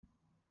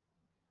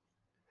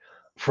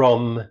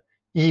From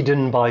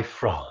Eden by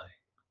Fry,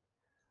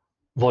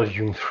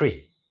 Volume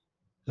 3,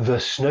 The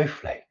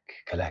Snowflake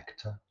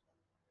Collector,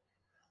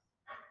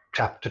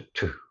 Chapter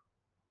 2.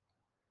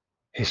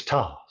 His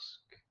task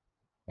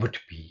would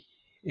be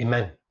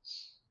immense.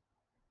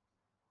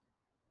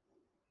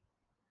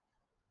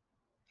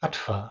 At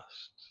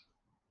first,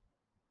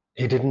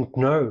 he didn't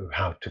know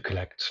how to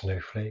collect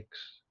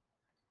snowflakes.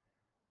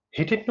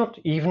 He did not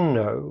even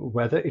know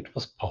whether it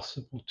was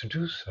possible to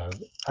do so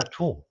at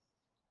all.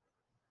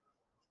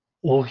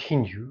 All he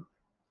knew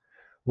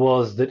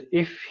was that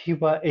if he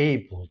were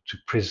able to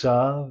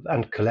preserve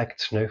and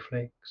collect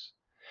snowflakes,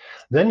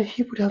 then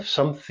he would have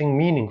something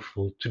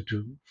meaningful to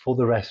do for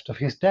the rest of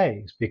his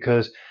days,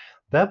 because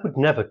there would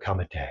never come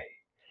a day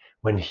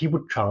when he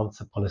would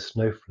chance upon a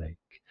snowflake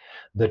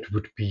that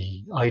would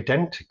be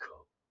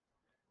identical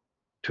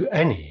to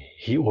any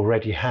he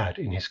already had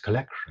in his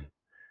collection,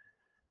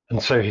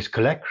 and so his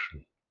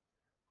collection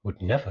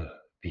would never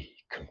be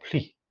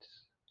complete.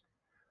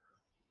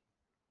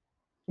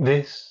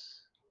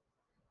 This,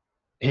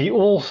 he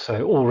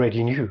also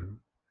already knew,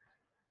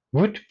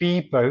 would be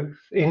both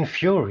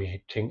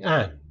infuriating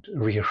and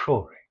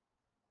reassuring.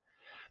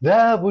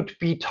 There would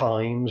be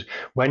times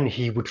when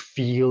he would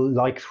feel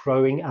like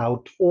throwing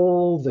out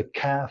all the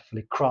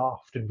carefully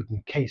crafted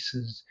wooden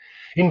cases,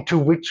 into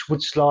which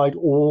would slide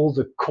all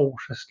the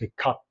cautiously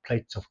cut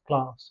plates of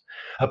glass,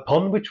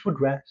 upon which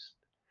would rest,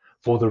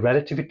 for the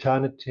relative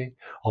eternity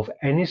of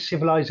any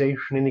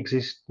civilization in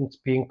existence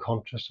being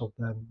conscious of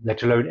them,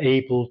 let alone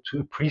able to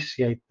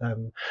appreciate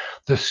them,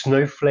 the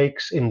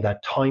snowflakes in their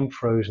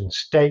time-frozen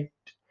state,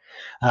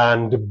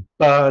 and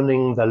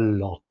burning the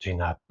lot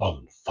in a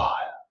bonfire.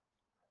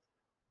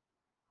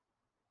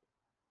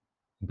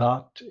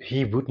 But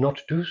he would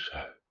not do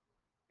so.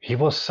 He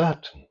was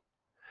certain,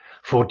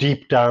 for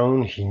deep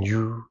down he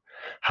knew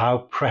how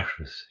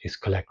precious his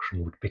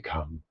collection would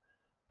become,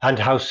 and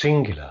how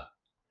singular,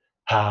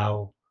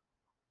 how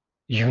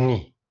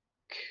unique.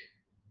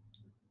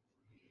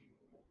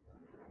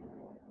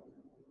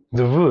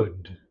 The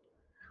wood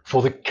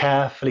for the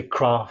carefully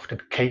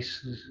crafted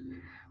cases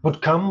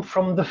would come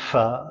from the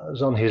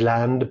firs on his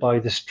land by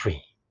the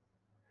stream.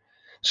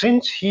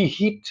 Since he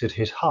heated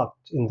his hut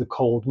in the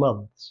cold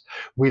months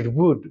with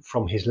wood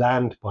from his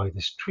land by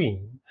the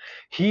stream,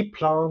 he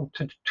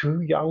planted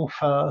 2 young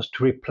firs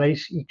to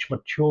replace each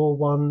mature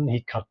one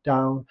he cut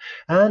down,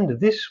 and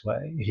this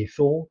way, he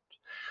thought,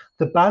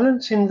 the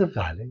balance in the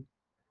valley,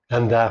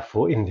 and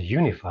therefore in the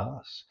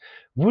universe,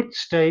 would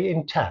stay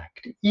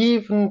intact,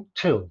 even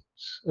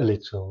tilts a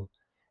little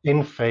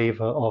in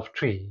favor of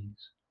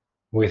trees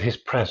with his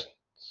presence.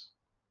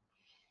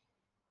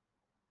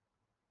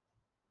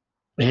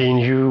 He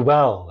knew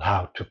well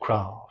how to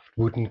craft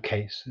wooden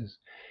cases,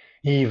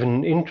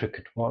 even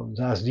intricate ones,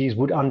 as these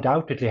would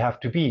undoubtedly have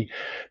to be,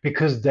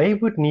 because they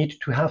would need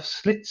to have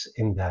slits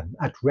in them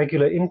at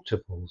regular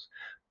intervals,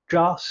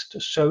 just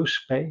so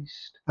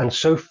spaced and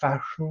so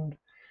fashioned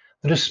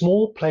that a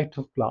small plate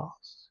of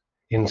glass,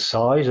 in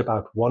size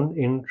about 1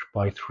 inch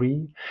by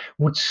 3,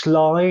 would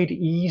slide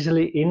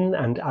easily in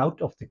and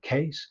out of the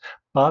case,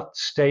 but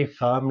stay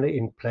firmly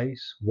in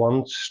place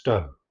once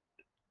stowed.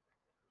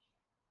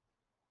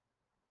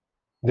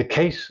 The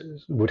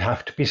cases would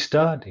have to be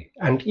sturdy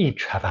and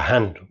each have a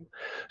handle,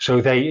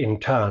 so they in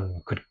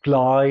turn could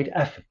glide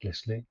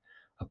effortlessly,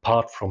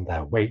 apart from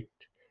their weight,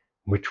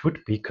 which would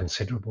be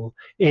considerable,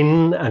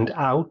 in and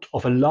out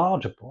of a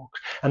larger box,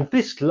 and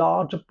this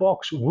larger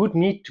box would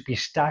need to be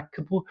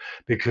stackable,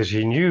 because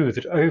he knew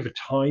that over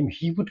time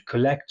he would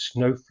collect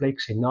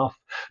snowflakes enough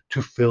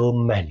to fill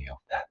many of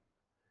them.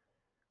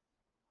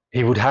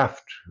 He would have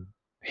to,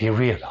 he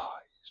realized,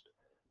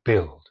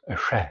 build a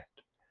shed.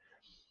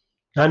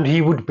 And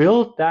he would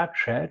build that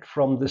shed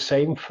from the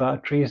same fir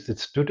trees that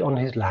stood on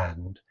his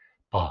land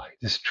by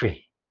the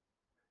stream.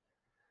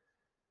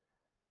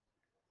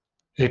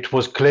 It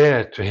was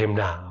clear to him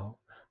now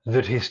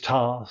that his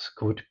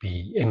task would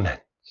be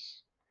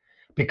immense,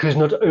 because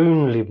not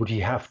only would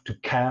he have to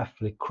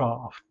carefully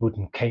craft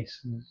wooden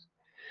cases,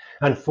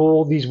 and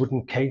for these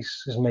wooden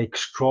cases make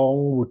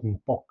strong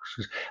wooden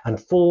boxes, and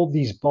for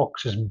these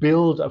boxes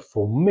build a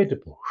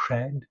formidable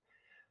shed,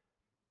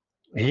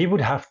 he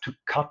would have to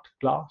cut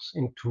glass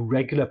into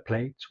regular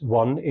plates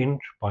 1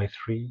 inch by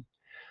 3,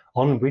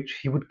 on which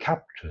he would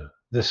capture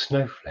the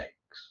snowflakes.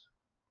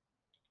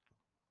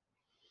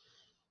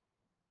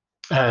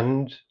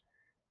 And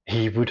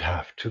he would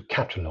have to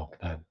catalogue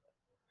them.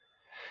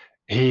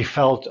 He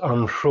felt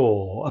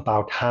unsure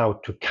about how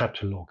to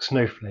catalogue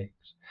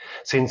snowflakes,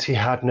 since he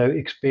had no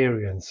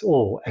experience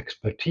or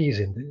expertise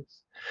in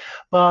this.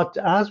 But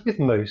as with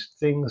most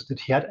things that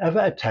he had ever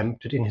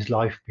attempted in his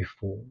life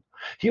before,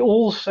 he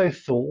also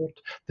thought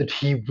that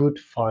he would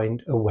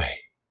find a way.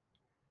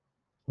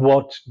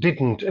 What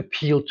didn't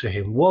appeal to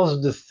him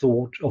was the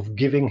thought of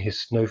giving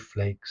his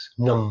snowflakes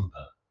numbers.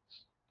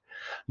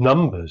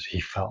 Numbers,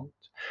 he felt,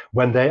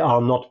 when they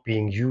are not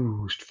being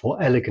used for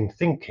elegant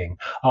thinking,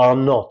 are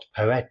not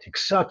poetic,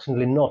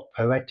 certainly not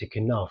poetic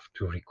enough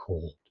to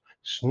record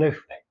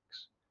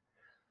snowflakes.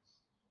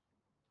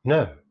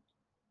 No,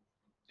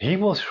 He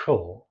was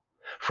sure,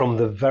 from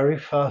the very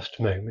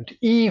first moment,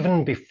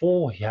 even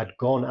before he had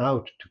gone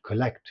out to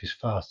collect his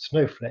first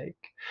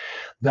snowflake,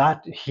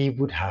 that he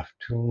would have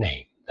to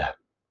name them.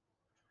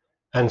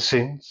 And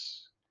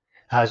since,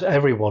 as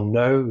everyone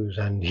knows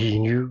and he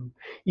knew,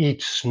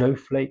 each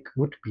snowflake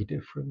would be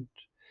different,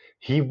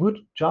 he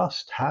would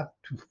just have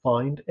to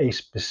find a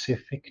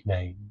specific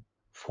name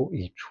for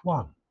each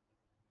one.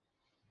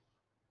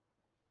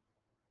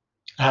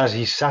 As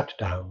he sat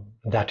down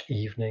that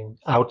evening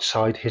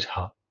outside his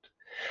hut,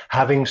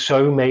 having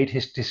so made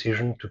his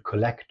decision to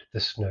collect the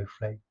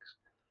snowflakes,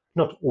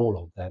 not all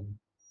of them,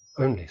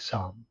 only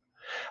some,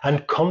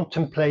 and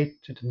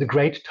contemplated the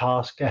great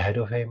task ahead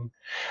of him,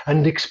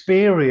 and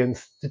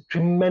experienced the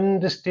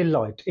tremendous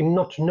delight in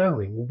not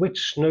knowing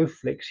which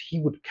snowflakes he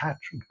would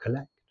catch and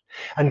collect,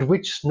 and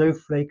which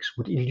snowflakes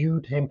would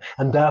elude him,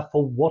 and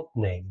therefore what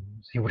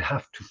names he would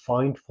have to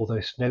find for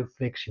those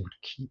snowflakes he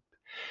would keep,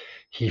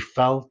 he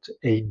felt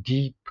a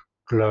deep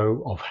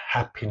glow of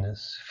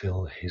happiness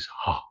fill his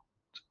heart.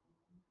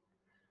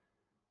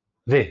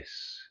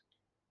 This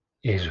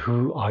is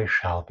who I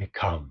shall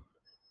become,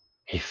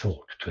 he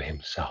thought to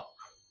himself.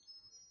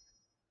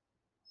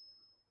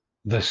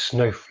 The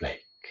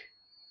Snowflake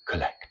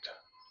Collector.